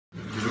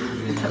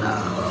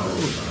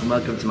and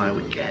welcome to my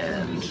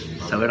weekend.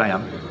 So here I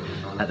am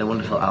at the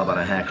wonderful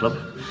Albano Hair Club,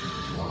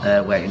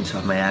 waiting to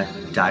have my hair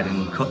dyed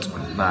and cut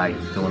by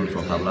the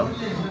wonderful Pablo.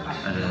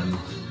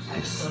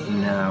 It's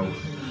now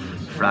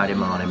Friday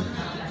morning,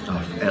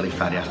 or early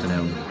Friday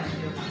afternoon,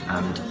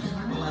 and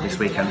this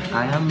weekend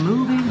I am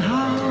moving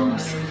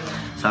house.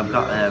 So I've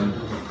got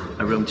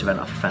a room to rent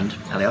off a friend,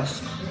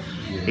 Helios.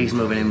 He's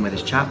moving in with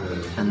his chap,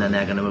 and then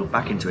they're going to move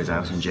back into his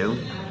house in June.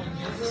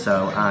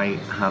 So I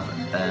have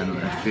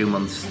a few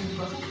months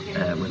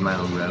with my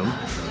own room,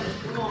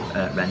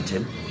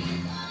 renting,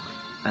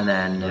 and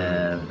then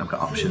I've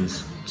got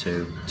options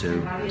to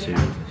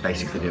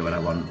basically do what I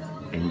want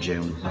in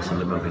June.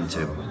 Possibly move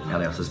into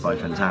Helios's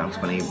boyfriend's house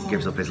when he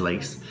gives up his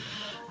lease,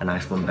 a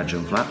nice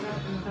one-bedroom flat,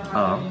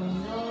 or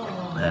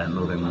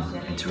moving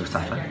into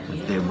Mustafa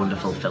with the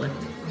wonderful Philip.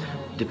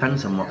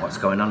 Depends on what's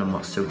going on and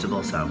what's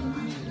suitable. So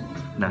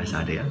nice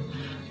idea.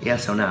 Yeah.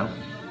 So now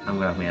I'm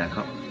gonna have my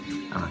haircut,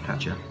 and I'll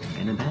catch you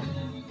in a bit.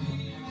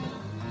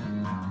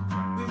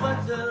 We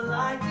watched the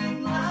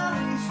lightning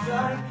loudly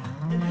strike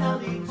and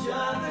held each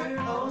other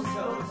oh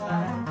so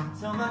tight.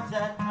 So much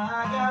that I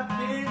got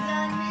pins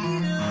and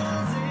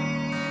needles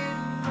in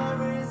my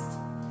wrist.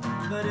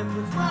 But it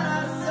was when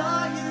I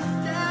saw you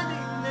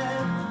standing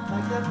there,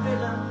 like that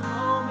film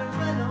moment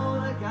when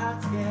I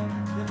got scared.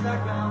 The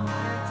background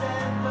went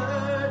and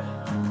blurred,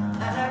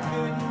 and I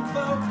couldn't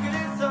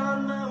focus on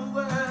my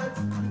words.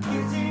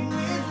 Kissing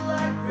with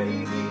like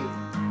gravy,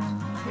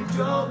 it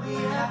drove me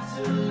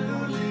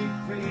absolutely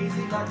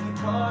crazy. Like you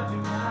poured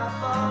your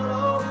mouth all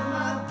over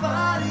my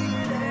body,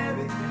 and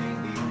everything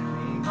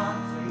became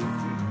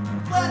unsafety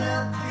when I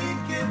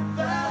think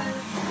about it.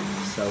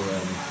 So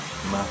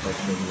I'm halfway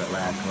through the little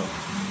haircut.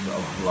 Got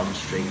a blonde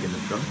streak in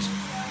the front,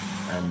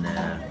 and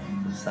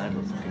the side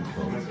looks looking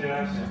cool.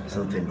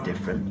 Something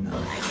different. And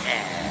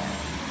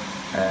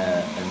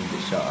a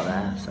bit shorter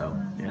there, so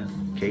yeah,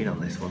 keen on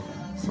this one.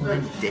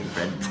 Something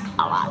different.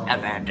 I like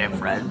a bit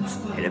different.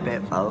 In a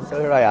bit, folks. So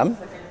here I am,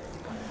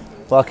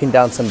 walking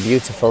down some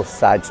beautiful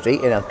side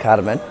street in El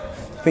Carmen.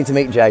 Been to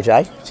meet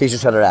JJ. She's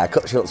just had her hair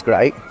cut. She looks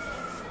great.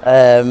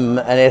 And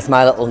here's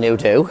my little new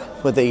do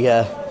with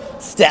the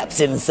steps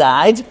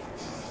inside.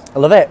 I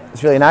love it.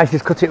 It's really nice.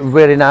 He's cut it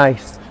really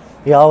nice.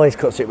 He always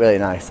cuts it really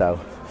nice. So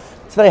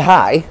it's very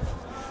high,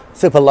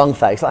 super long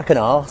face, like an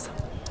horse.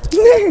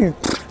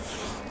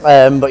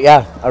 But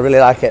yeah, I really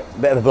like it.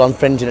 Bit of a blonde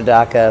fringe and a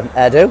dark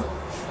hairdo.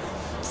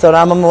 So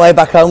now I'm on my way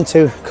back home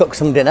to cook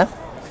some dinner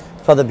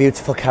for the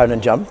beautiful Karen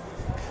and John.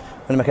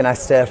 I'm gonna make a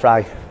nice stir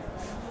fry.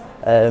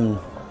 I'm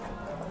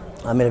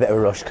in a bit of a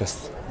rush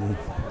because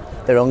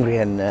they're hungry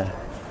and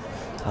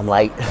I'm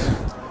late.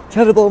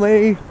 Terrible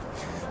me.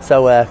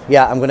 So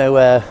yeah, I'm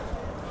gonna.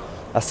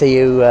 I'll see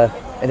you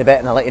in a bit,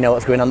 and I'll let you know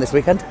what's going on this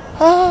weekend.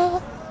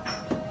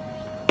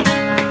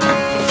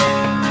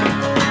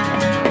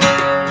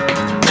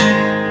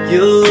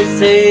 You'll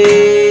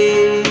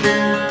say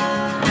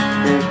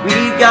that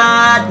we've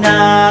got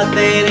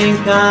nothing in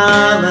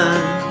common,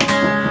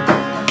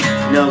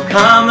 no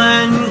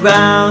common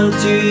ground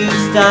to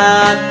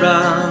start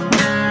from,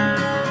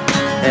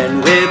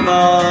 and we're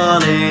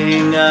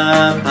falling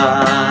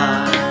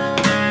apart.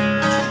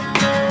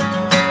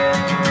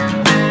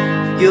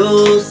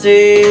 You'll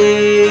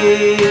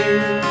say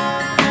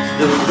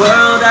the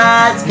world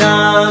has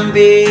come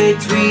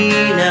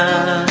between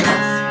us,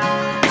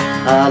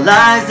 our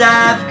lives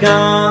have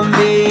come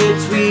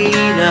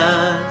between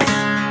us.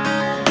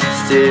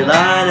 Still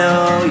I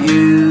know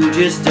you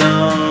just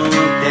don't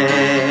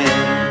care.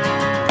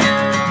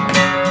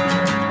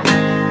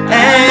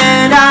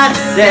 And I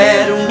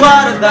said,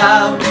 what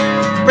about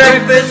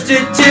breakfast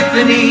at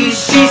Tiffany's?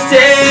 She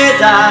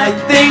said, I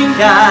think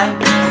I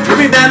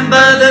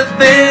remember the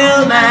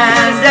film,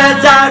 and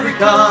as I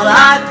recall,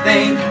 I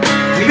think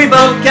we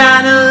both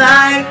kinda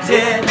liked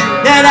it.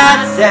 And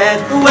I said,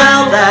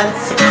 well,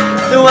 that's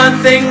the one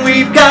thing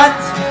we've got.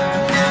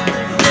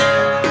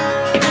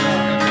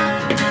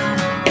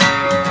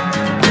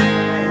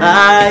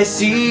 I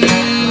see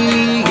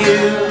you,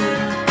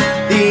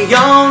 the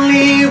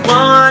only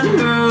one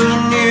who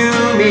knew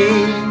me,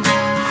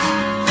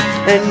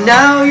 and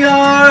now your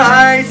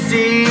eyes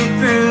see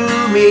through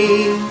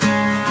me.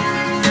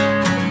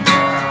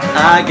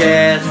 I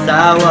guess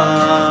I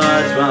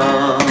was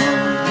wrong.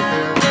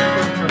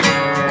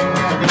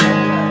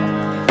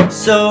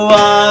 So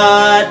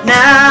what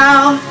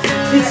now?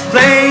 It's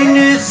plain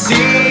to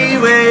see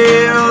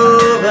we're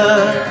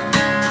over.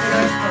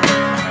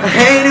 I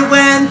hate it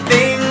when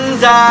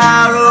things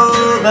are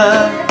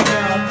over,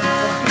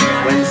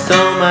 when so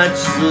much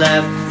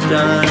left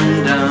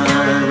undone.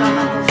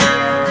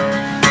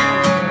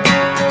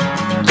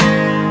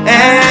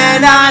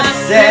 And I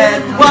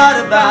said, what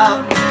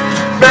about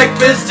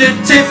breakfast at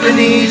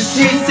Tiffany's?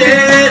 She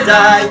said,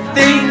 I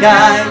think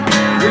I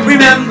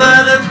remember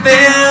the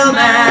film,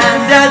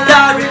 and as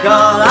I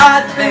recall,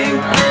 I think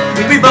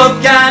we both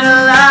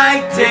kinda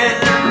liked it.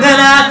 And then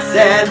I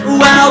said,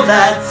 well,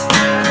 that's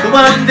the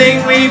one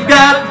thing we've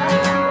got.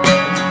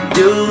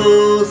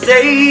 You'll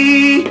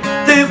say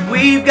that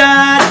we've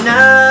got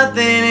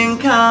nothing in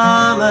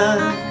common,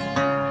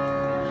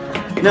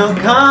 no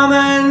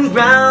common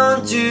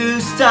ground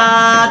to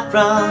start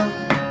from.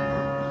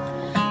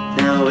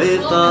 Now we're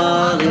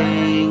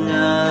falling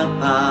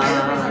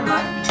apart.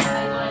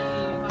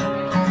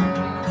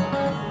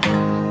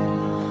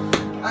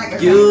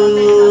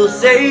 You'll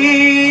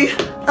say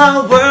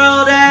a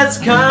world has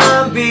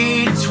come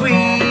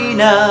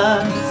between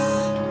us.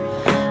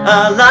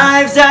 Our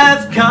lives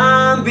have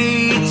come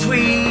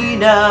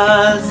between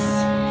us.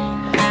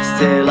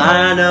 Still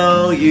I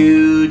know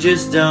you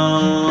just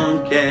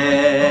don't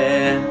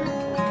care.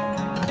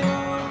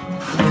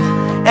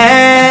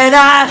 And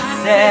I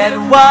said,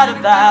 what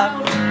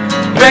about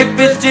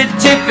breakfast at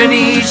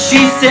Tiffany's?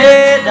 She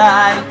said,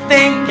 I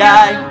think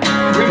I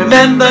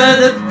remember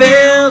the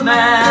film,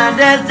 and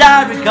as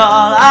I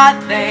recall, I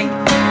think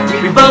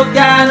we both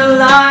kinda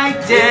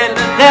liked it.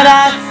 Then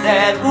I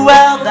said,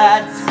 well,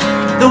 that's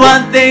the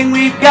one thing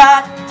we've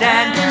got.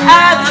 And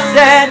I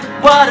said,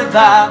 what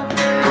about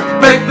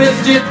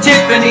breakfast at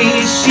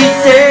Tiffany's? She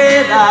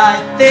said, I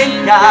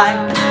think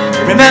I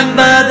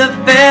remember the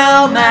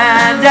film,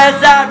 and as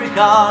I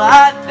recall,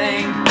 I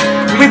think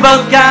we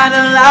both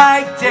kinda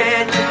liked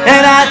it.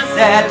 And I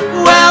said,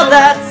 well,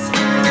 that's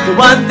the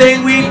one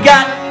thing we've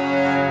got.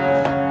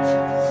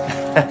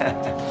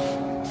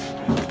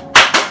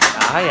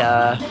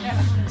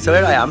 So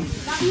here I am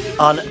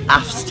on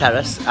Af's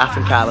terrace, Af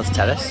and Carla's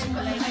terrace,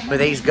 with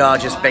these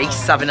gorgeous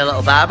beasts having a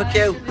little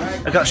barbecue.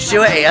 I've got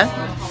Stuart here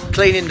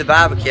cleaning the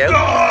barbecue.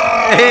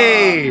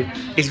 Hey,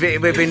 we've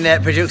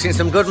been producing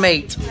some good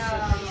meat.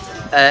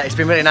 It's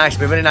been really nice. It's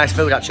been really nice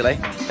food actually.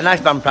 A nice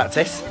band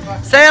practice.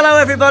 Say hello,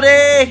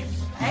 everybody.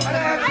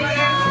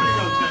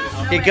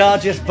 You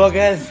gorgeous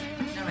buggers.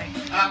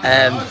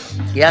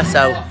 Yeah,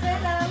 so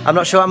I'm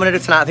not sure what I'm going to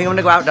do tonight. I think I'm going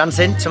to go out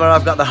dancing. Tomorrow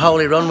I've got the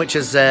Holy Run, which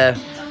is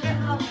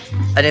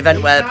an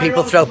event where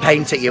people throw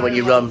paint at you when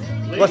you run.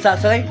 What's that,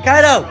 Silly?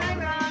 Kaido!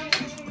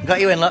 Got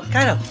you in, look.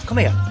 Kaido, come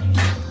here.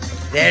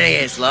 There he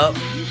is, look.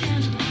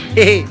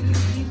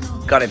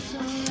 Got him.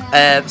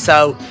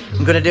 So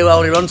I'm going to do a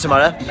Holy Run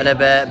tomorrow and a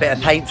bit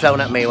of paint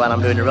thrown at me while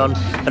I'm doing the run.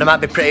 But I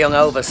might be pretty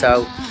hungover,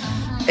 so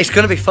it's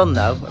going to be fun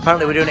though.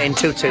 Apparently we're doing it in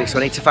tutu, so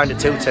I need to find a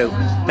tutu.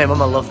 My mum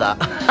will love that.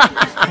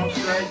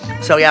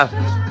 So yeah,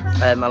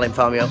 I'll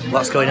inform you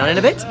what's going on in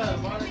a bit.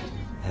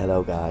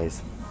 Hello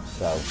guys.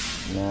 So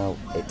now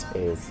it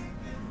is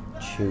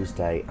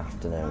Tuesday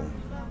afternoon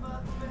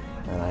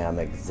and I am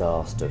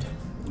exhausted.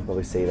 You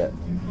probably see that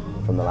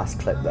from the last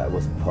clip that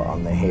was put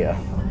on the here.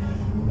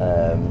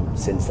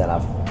 Since then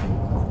I've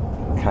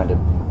kind of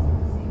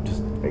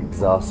just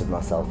exhausted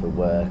myself with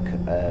work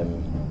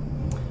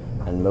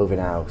and moving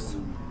house,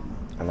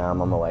 and now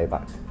I'm on my way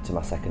back to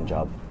my second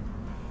job.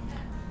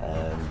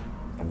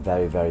 I'm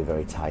very, very,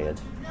 very tired.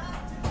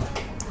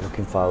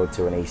 Looking forward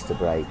to an Easter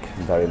break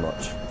very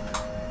much.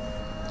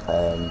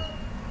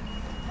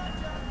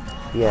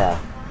 Yeah,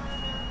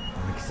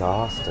 I'm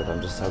exhausted.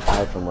 I'm just so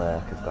tired from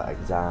work. I've got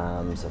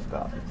exams, I've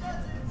got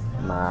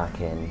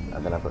marking,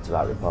 and then I've got to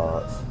write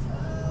reports.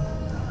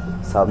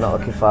 So I'm not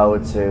looking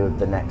forward to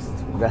the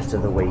rest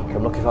of the week.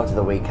 I'm looking forward to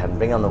the weekend.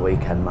 Bring on the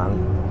weekend, man.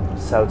 I'm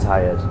so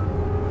tired.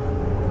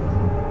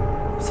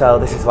 So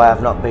this is why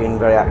I've not been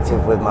very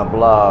active with my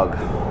blog.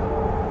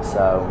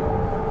 So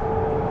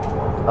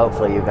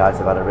hopefully you guys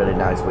have had a really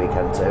nice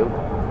weekend too.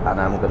 And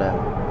I'm gonna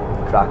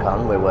crack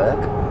on with work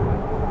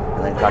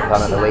and then crack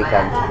on at the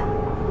weekend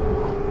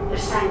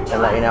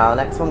and let you know how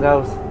the next one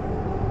goes.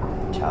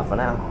 Ciao for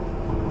now.